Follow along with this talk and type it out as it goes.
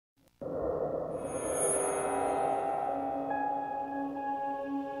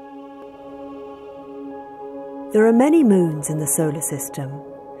There are many moons in the solar system,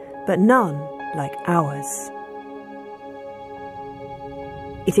 but none like ours.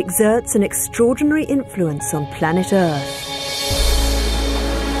 It exerts an extraordinary influence on planet Earth,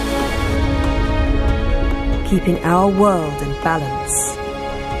 keeping our world in balance.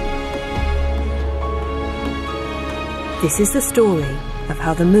 This is the story of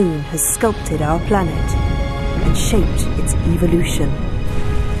how the moon has sculpted our planet and shaped its evolution.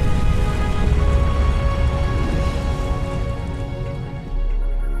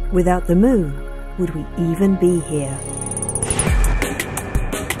 Without the moon, would we even be here?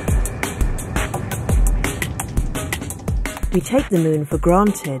 We take the moon for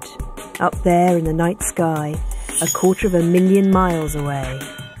granted, up there in the night sky, 250,000 miles away.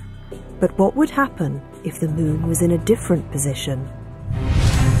 But what would happen if the moon was in a different position?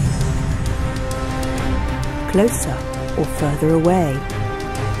 Closer or further away?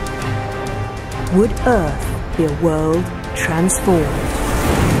 Would Earth be a world transformed?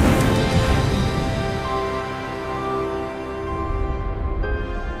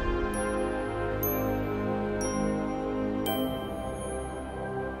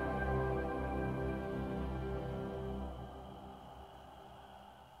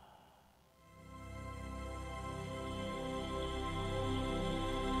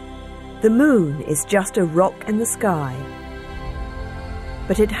 The moon is just a rock in the sky,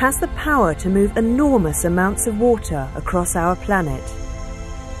 but it has the power to move enormous amounts of water across our planet.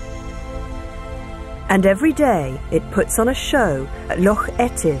 And every day it puts on a show at Loch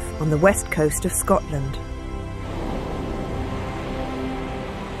Etive on the west coast of Scotland.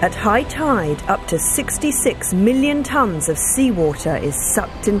 At high tide, up to 66 million tonnes of seawater is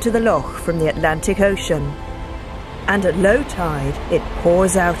sucked into the loch from the Atlantic Ocean. And at low tide, it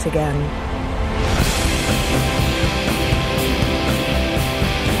pours out again.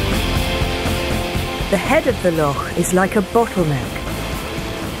 The head of the loch is like a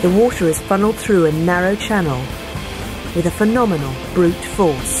bottleneck. The water is funneled through a narrow channel with a phenomenal brute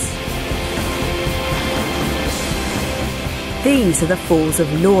force. These are the Falls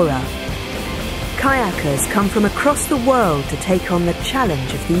of Laura. Kayakers come from across the world to take on the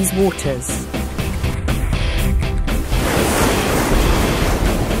challenge of these waters.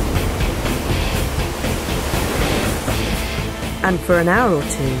 And for an hour or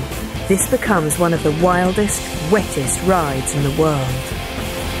two, this becomes one of the wildest, wettest rides in the world.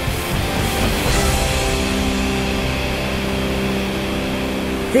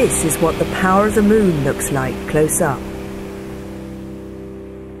 This is what the power of the moon looks like close up.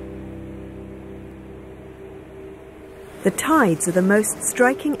 The tides are the most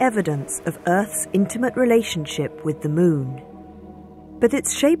striking evidence of Earth's intimate relationship with the moon. But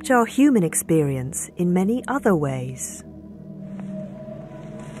it's shaped our human experience in many other ways.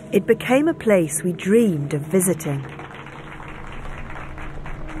 It became a place we dreamed of visiting.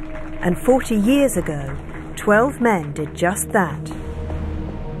 And 40 years ago, 12 men did just that,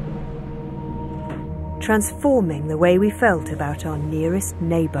 transforming the way we felt about our nearest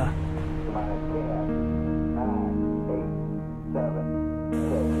neighbour.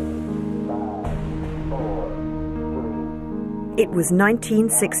 It was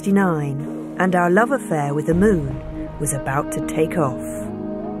 1969, and our love affair with the moon was about to take off.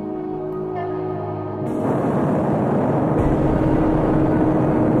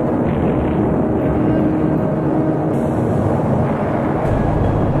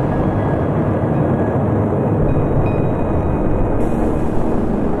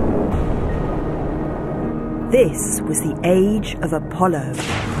 This was the age of Apollo.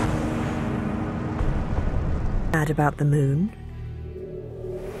 Mad about the moon?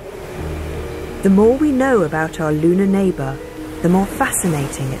 The more we know about our lunar neighbour, the more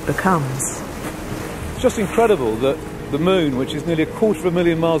fascinating it becomes. It's just incredible that the moon, which is nearly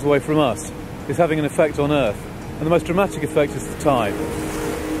 250,000 miles away from us, is having an effect on Earth. And the most dramatic effect is the tide.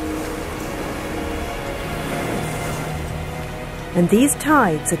 And these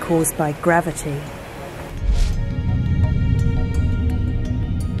tides are caused by gravity.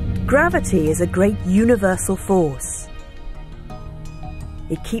 Gravity is a great universal force.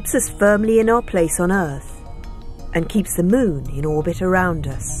 It keeps us firmly in our place on Earth and keeps the moon in orbit around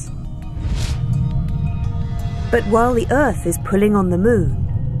us. But while the Earth is pulling on the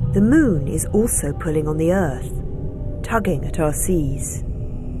moon is also pulling on the Earth, tugging at our seas.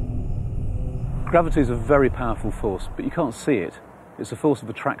 Gravity is a very powerful force, but you can't see it. It's a force of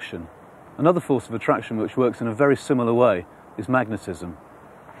attraction. Another force of attraction which works in a very similar way is magnetism.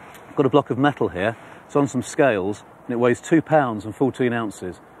 I've got a block of metal here, it's on some scales, and it weighs 2 pounds and 14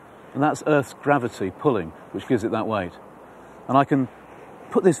 ounces. And that's Earth's gravity pulling, which gives it that weight. And I can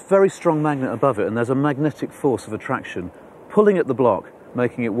put this very strong magnet above it, and there's a magnetic force of attraction pulling at the block,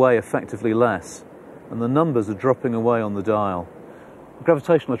 making it weigh effectively less, and the numbers are dropping away on the dial.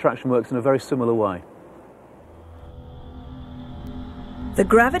 Gravitational attraction works in a very similar way. The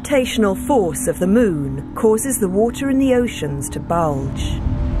gravitational force of the moon causes the water in the oceans to bulge.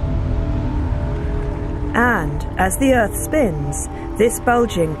 And as the Earth spins, this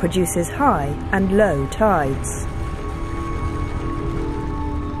bulging produces high and low tides.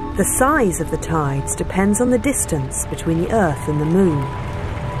 The size of the tides depends on the distance between the Earth and the moon.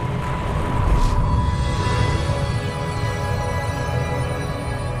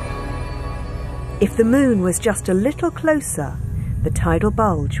 If the moon was just a little closer, the tidal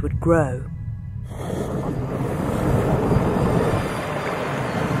bulge would grow.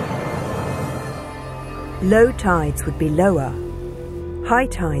 Low tides would be lower. High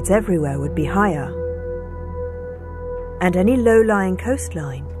tides everywhere would be higher. And any low-lying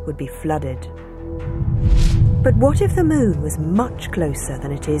coastline would be flooded. But what if the moon was much closer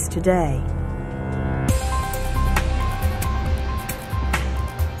than it is today?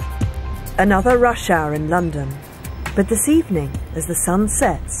 Another rush hour in London, but this evening, as the sun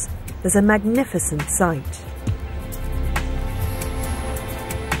sets, there's a magnificent sight.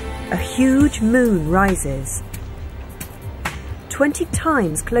 A huge moon rises, 20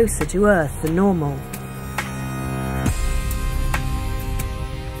 times closer to Earth than normal.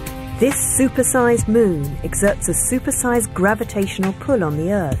 This supersized moon exerts a supersized gravitational pull on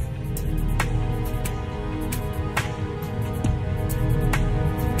the Earth.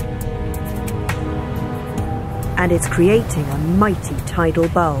 And it's creating a mighty tidal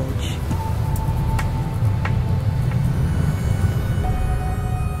bulge.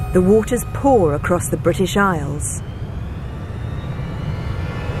 The waters pour across the British Isles.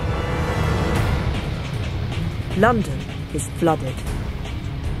 London is flooded.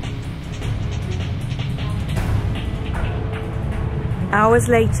 Hours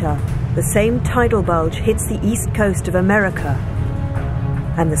later, the same tidal bulge hits the east coast of America,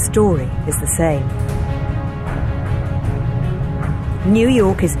 and the story is the same. New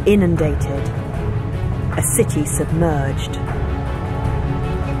York is inundated, a city submerged.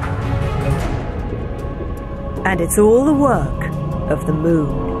 And it's all the work of the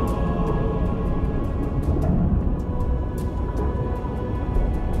moon.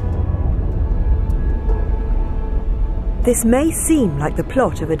 This may seem like the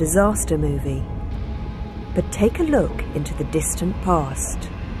plot of a disaster movie, but take a look into the distant past.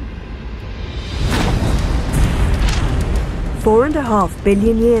 4.5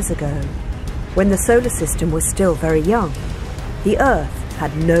 billion years ago, when the solar system was still very young, the Earth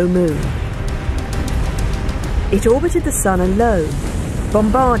had no moon. It orbited the Sun alone,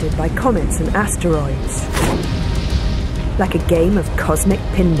 bombarded by comets and asteroids, like a game of cosmic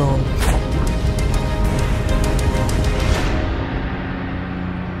pinball.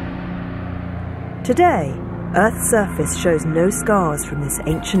 Today, Earth's surface shows no scars from this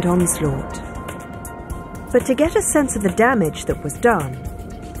ancient onslaught. But to get a sense of the damage that was done,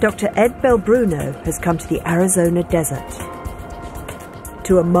 Dr. Ed Belbruno has come to the Arizona desert,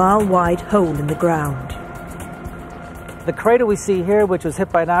 to a mile-wide hole in the ground. The crater we see here, which was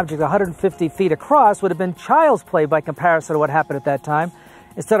hit by an object 150 feet across, would have been child's play by comparison to what happened at that time.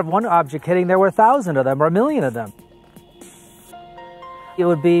 Instead of one object hitting, there were 1,000 of them, or 1,000,000 of them. It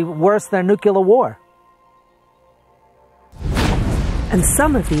would be worse than a nuclear war. And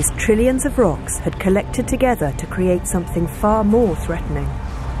some of these trillions of rocks had collected together to create something far more threatening.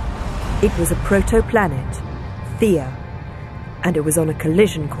 It was a protoplanet, Theia, and it was on a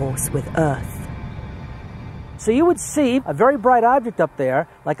collision course with Earth. So you would see a very bright object up there,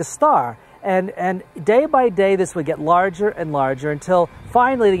 like a star, and day by day this would get larger and larger until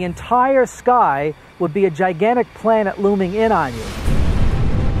finally the entire sky would be a gigantic planet looming in on you.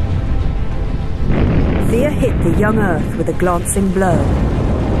 Theia hit the young Earth with a glancing blow.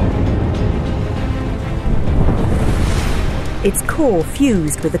 Its core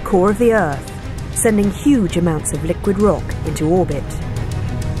fused with the core of the Earth, sending huge amounts of liquid rock into orbit.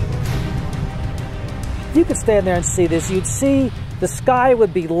 If you could stand there and see this, you'd see the sky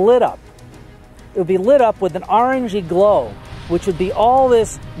would be lit up. It would be lit up with an orangey glow, which would be all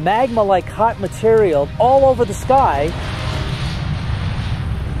this magma-like hot material all over the sky.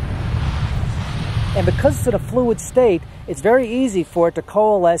 And because it's in a fluid state, it's very easy for it to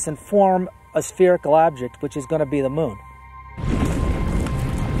coalesce and form a spherical object, which is going to be the moon.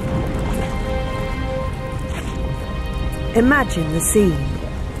 Imagine the scene.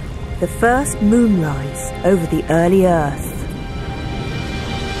 The first moonrise over the early Earth.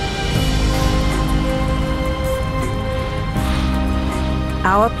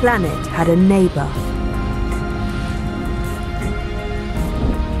 our planet had a neighbour.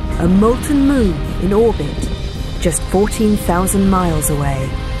 A molten moon in orbit, just 14,000 miles away.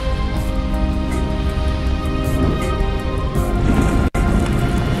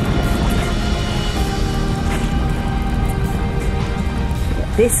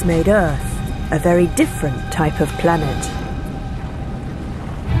 This made Earth a very different type of planet.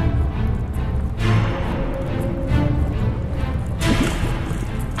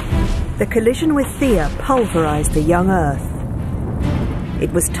 The collision with Theia pulverized the young Earth.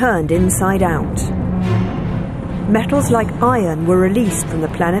 It was turned inside out. Metals like iron were released from the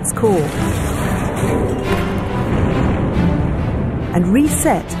planet's core and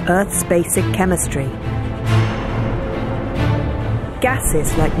reset Earth's basic chemistry.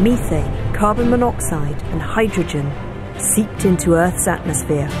 Gases like methane, carbon monoxide and hydrogen seeped into Earth's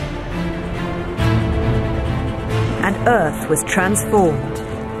atmosphere. And Earth was transformed.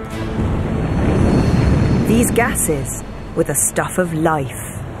 These gases were the stuff of life.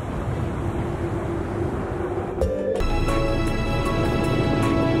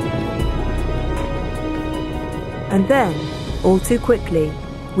 And then, all too quickly,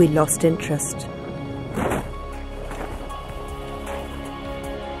 we lost interest.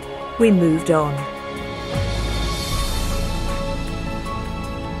 We moved on.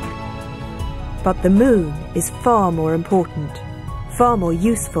 But the moon is far more important, far more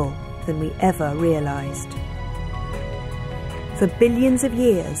useful than we ever realized. For billions of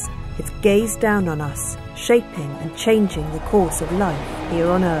years, it's gazed down on us, shaping and changing the course of life here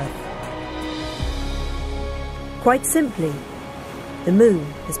on Earth. Quite simply, the moon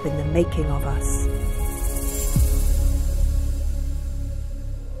has been the making of us.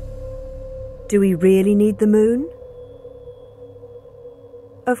 Do we really need the moon?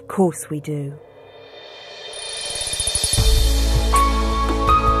 Of course we do.